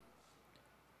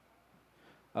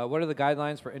What are the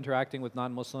guidelines for interacting with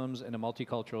non-Muslims in a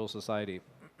multicultural society?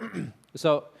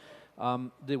 So,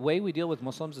 the way we deal with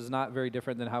Muslims is not very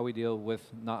different than how we deal with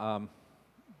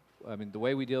the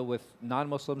way we deal with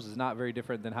non-Muslims is not very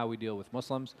different than how we deal with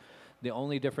Muslims. The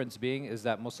only difference being is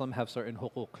that Muslims have certain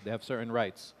huquq, they have certain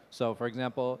rights. So, for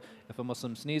example, if a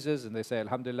Muslim sneezes and they say,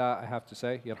 Alhamdulillah, I have to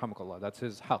say, Yarhamukallah. That's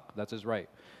his haqq, that's his right.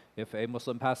 If a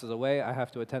Muslim passes away, I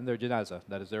have to attend their janazah.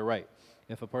 That is their right.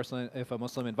 If a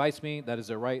Muslim invites me, that is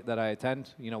their right that I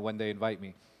attend, when they invite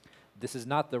me. This is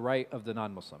not the right of the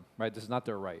non-Muslim, right? This is not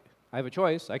their right. I have a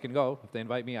choice. I can go. If they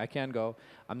invite me, I can go.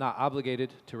 I'm not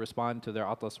obligated to respond to their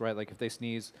atlas, right? Like if they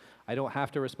sneeze, I don't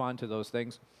have to respond to those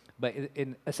things. But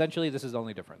essentially, this is the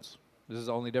only difference. This is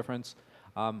the only difference.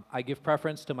 I give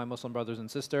preference to my Muslim brothers and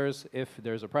sisters if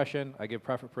there's oppression. I give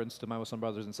preference to my Muslim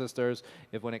brothers and sisters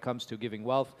if when it comes to giving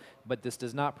wealth. But this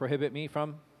does not prohibit me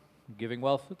from giving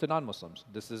wealth to non-Muslims.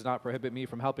 This does not prohibit me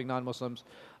from helping non-Muslims.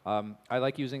 I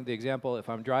like using the example, if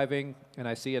I'm driving and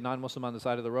I see a non-Muslim on the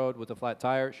side of the road with a flat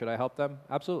tire, should I help them?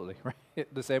 Absolutely,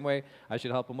 right? The same way I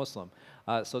should help a Muslim.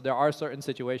 So there are certain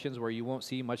situations where you won't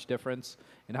see much difference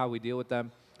in how we deal with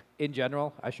them. In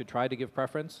general, I should try to give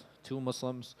preference to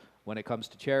Muslims when it comes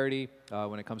to charity,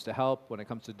 when it comes to help, when it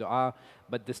comes to dua,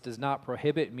 but this does not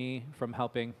prohibit me from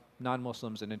helping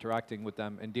non-Muslims and interacting with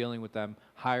them and dealing with them,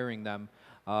 hiring them.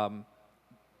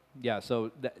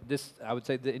 So this, I would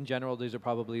say that in general, these are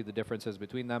probably the differences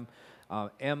between them.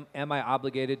 Am I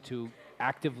obligated to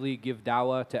actively give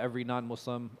dawah to every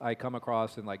non-Muslim I come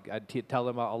across and tell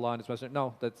them about Allah and His Messenger?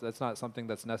 No, that's not something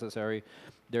that's necessary.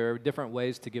 There are different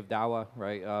ways to give dawah,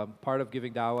 right? Part of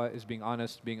giving dawah is being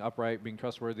honest, being upright, being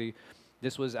trustworthy.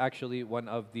 This was actually one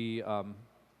of the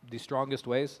strongest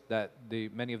ways that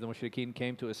many of the mushrikeen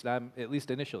came to Islam, at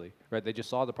least initially, right? They just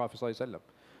saw the Prophet ﷺ.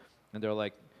 And they're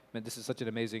like, man, this is such an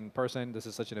amazing person. This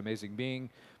is such an amazing being.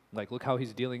 Like, look how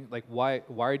he's dealing. Like, why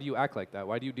do you act like that?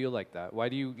 Why do you deal like that? Why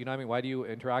do you, why do you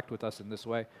interact with us in this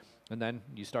way? And then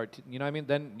you start,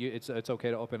 then it's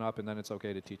okay to open up and then it's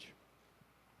okay to teach.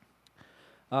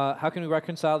 How can we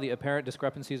reconcile the apparent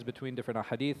discrepancies between different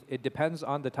ahadith? It depends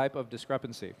on the type of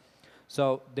discrepancy.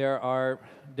 So there are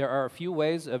a few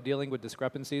ways of dealing with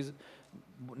discrepancies.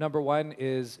 Number one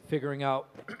is figuring out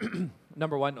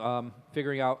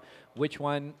figuring out which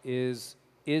one is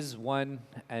one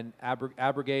and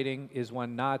abrogating is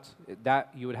one not.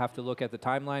 That you would have to look at the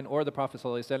timeline or the Prophet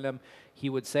ﷺ. He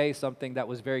would say something that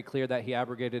was very clear that he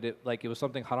abrogated it, like it was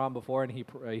something haram before and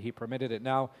he permitted it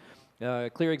now.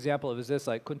 A clear example of this,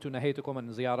 like كنت نهيتكم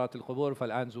عن زيارات القبور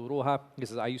فالآن زوروها. He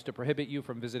says, I used to prohibit you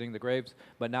from visiting the graves,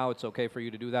 but now it's okay for you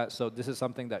to do that. So this is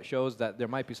something that shows that there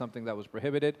might be something that was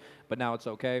prohibited, but now it's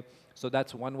okay. So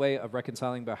that's one way of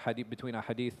reconciling between a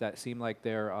hadith that seem like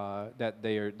there's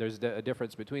a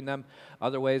difference between them.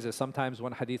 Other ways is sometimes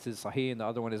one hadith is sahih and the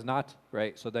other one is not,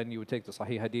 right? So then you would take the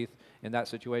sahih hadith in that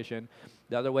situation.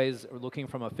 The other way is looking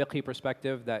from a fiqhi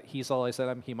perspective that he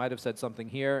might have said something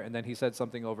here and then he said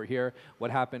something over here.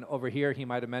 What happened over here, he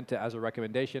might have meant it as a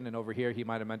recommendation, and over here, he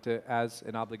might have meant it as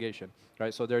an obligation,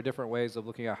 right? So there are different ways of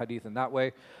looking at hadith in that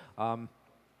way.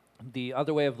 The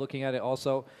other way of looking at it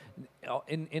also,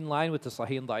 in line with the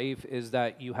Sahih and Da'if, is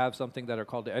that you have something that are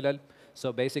called ilal.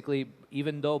 So basically,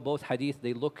 even though both hadith,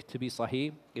 they look to be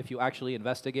Sahih, if you actually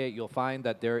investigate, you'll find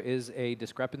that there is a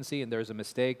discrepancy and there's a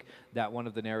mistake that one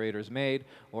of the narrators made,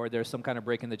 or there's some kind of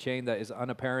break in the chain that is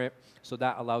unapparent. So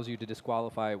that allows you to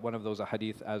disqualify one of those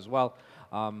hadith as well.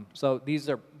 So these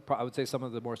are, I would say, some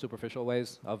of the more superficial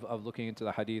ways of looking into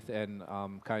the hadith and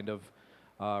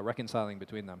reconciling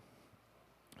between them.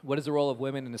 What is the role of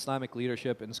women in Islamic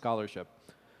leadership and scholarship?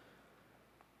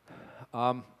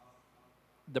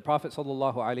 The Prophet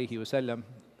ﷺ,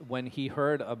 when he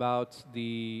heard about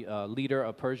the leader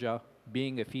of Persia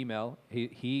being a female,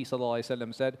 he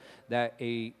ﷺ said that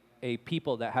a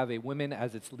people that have a woman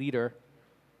as its leader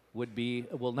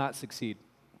will not succeed.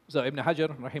 So Ibn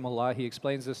Hajar, rahimahullah, he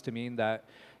explains this to mean that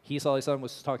he ﷺ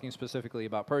was talking specifically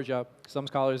about Persia. Some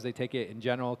scholars, they take it in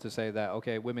general to say that,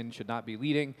 okay, women should not be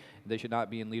leading, they should not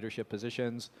be in leadership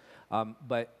positions,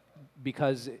 but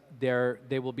because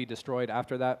they will be destroyed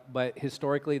after that. But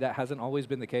historically, that hasn't always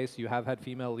been the case. You have had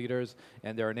female leaders,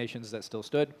 and there are nations that still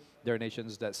stood. There are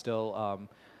nations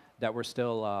that were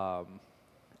still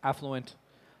affluent.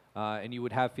 And you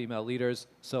would have female leaders.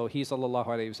 So he sallallahu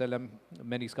alayhi wasallam,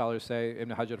 many scholars say,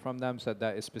 Ibn Hajar from them, said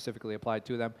that is specifically applied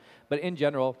to them. But in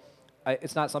general,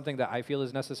 it's not something that I feel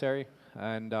is necessary.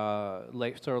 And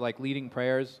like leading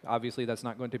prayers, obviously that's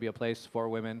not going to be a place for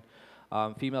women.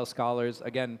 Female scholars,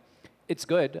 again, it's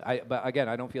good, but again,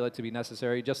 I don't feel it to be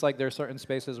necessary. Just like there are certain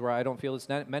spaces where I don't feel it's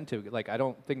meant to. Like I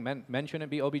don't think men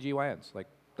shouldn't be OBGYNs. Like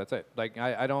That's it. Like,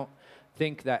 I don't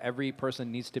think that every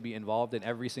person needs to be involved in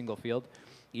every single field.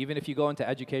 Even if you go into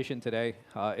education today,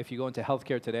 if you go into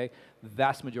healthcare today,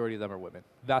 vast majority of them are women.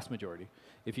 Vast majority.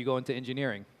 If you go into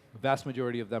engineering, vast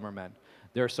majority of them are men.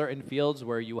 There are certain fields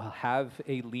where you have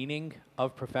a leaning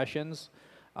of professions,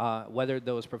 whether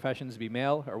those professions be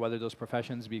male or whether those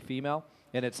professions be female,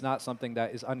 and it's not something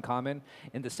that is uncommon.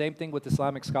 And the same thing with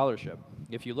Islamic scholarship.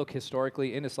 If you look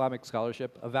historically in Islamic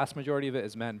scholarship, a vast majority of it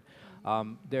is men.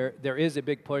 There is a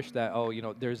big push that, oh, you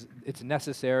know, it's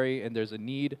necessary and there's a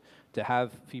need to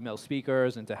have female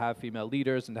speakers and to have female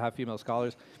leaders and to have female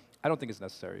scholars. I don't think it's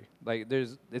necessary. Like,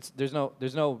 there's no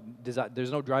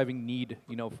driving need,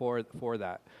 you know, for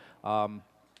that.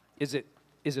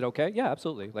 Is it okay? Yeah,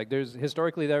 absolutely. Like,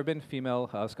 historically there have been female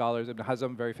scholars. Ibn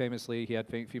Hazm, very famously, he had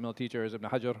female teachers. Ibn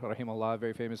Hajar, rahimahullah,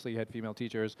 very famously, he had female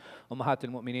teachers. Ummahat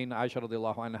al-Mu'mineen, Aisha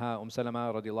radiallahu anha,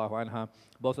 Salama radiallahu anha,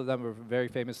 both of them were very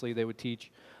famously, they would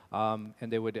teach and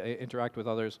they would interact with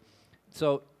others.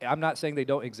 So I'm not saying they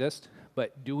don't exist,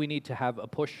 but do we need to have a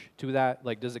push to that?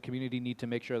 Like, does the community need to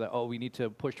make sure that, oh, we need to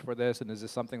push for this, and is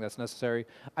this something that's necessary?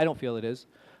 I don't feel it is.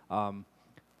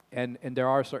 And there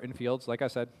are certain fields, like I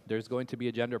said, there's going to be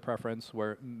a gender preference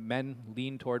where men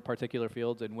lean toward particular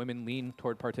fields and women lean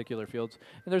toward particular fields,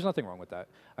 and there's nothing wrong with that.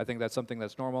 I think that's something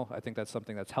that's normal. I think that's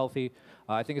something that's healthy.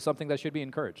 I think it's something that should be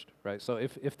encouraged, right? So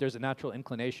if there's a natural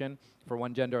inclination for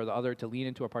one gender or the other to lean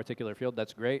into a particular field,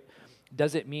 that's great.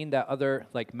 Does it mean that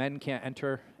men can't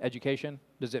enter education?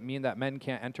 Does it mean that men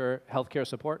can't enter healthcare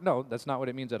support? No, that's not what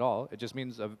it means at all. It just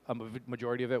means a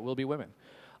majority of it will be women.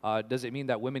 Does it mean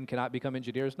that women cannot become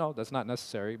engineers? No, that's not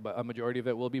necessary, but a majority of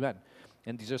it will be men.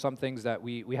 And these are some things that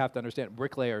we have to understand.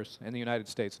 Bricklayers in the United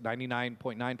States,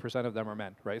 99.9% of them are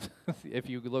men, right? If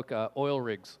you look oil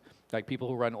rigs, like people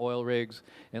who run oil rigs,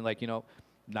 and like, you know,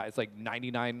 it's like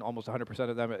 99, almost 100%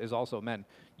 of them is also men.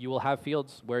 You will have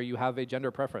fields where you have a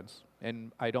gender preference,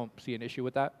 and I don't see an issue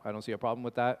with that. I don't see a problem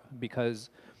with that, because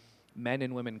men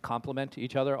and women complement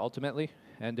each other ultimately,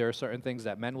 and there are certain things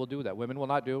that men will do that women will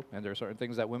not do, and there are certain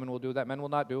things that women will do that men will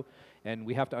not do, and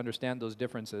we have to understand those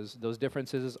differences. Those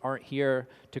differences aren't here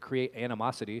to create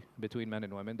animosity between men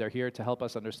and women. They're here to help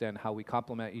us understand how we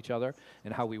complement each other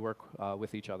and how we work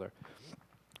with each other.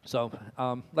 So,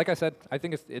 like I said, I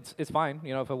think it's fine.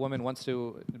 You know, if a woman wants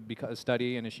to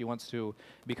study and if she wants to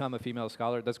become a female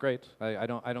scholar, that's great. I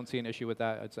don't see an issue with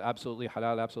that. It's absolutely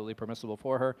halal, absolutely permissible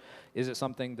for her. Is it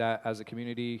something that, as a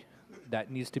community, that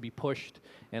needs to be pushed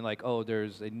and like, oh,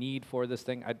 there's a need for this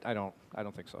thing? I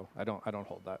don't think so. I don't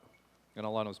hold that. And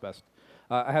Allah knows best.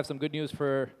 I have some good news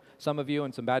for some of you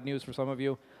and some bad news for some of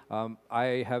you.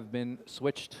 I have been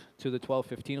switched to the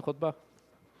 12:15 khutbah,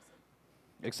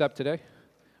 except today.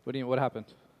 What happened?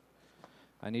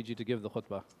 I need you to give the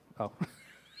khutbah. Oh.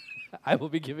 I will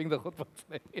be giving the khutbah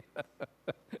today.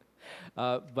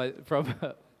 But from,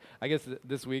 I guess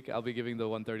this week I'll be giving the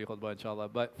 1:30 khutbah, inshallah.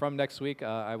 But from next week,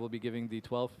 I will be giving the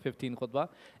 12:15 khutbah,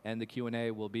 and the Q&A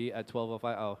will be at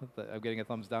 12:05. Oh, I'm getting a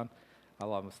thumbs down.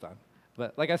 Allah mustaan.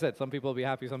 But like I said, some people will be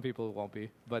happy, some people won't be.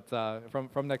 But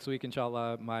from next week,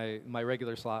 inshallah, my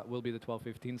regular slot will be the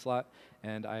 12:15 slot,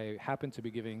 and I happen to be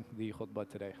giving the khutbah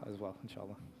today as well,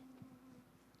 inshallah.